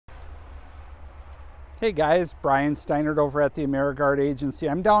Hey guys, Brian Steinert over at the AmeriGuard Agency.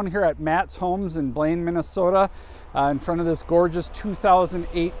 I'm down here at Matt's Homes in Blaine, Minnesota, in front of this gorgeous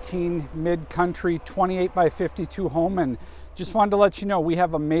 2018 mid-country 28 by 52 home, and just wanted to let you know we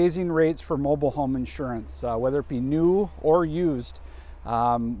have amazing rates for mobile home insurance, whether it be new or used.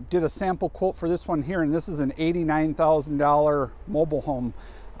 Did a sample quote for this one here, and this is an $89,000 mobile home.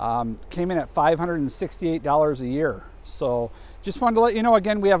 Came in at $568 a year. So just wanted to let you know,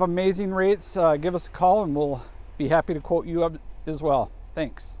 again, we have amazing rates. Give us a call and we'll be happy to quote you up as well.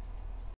 Thanks.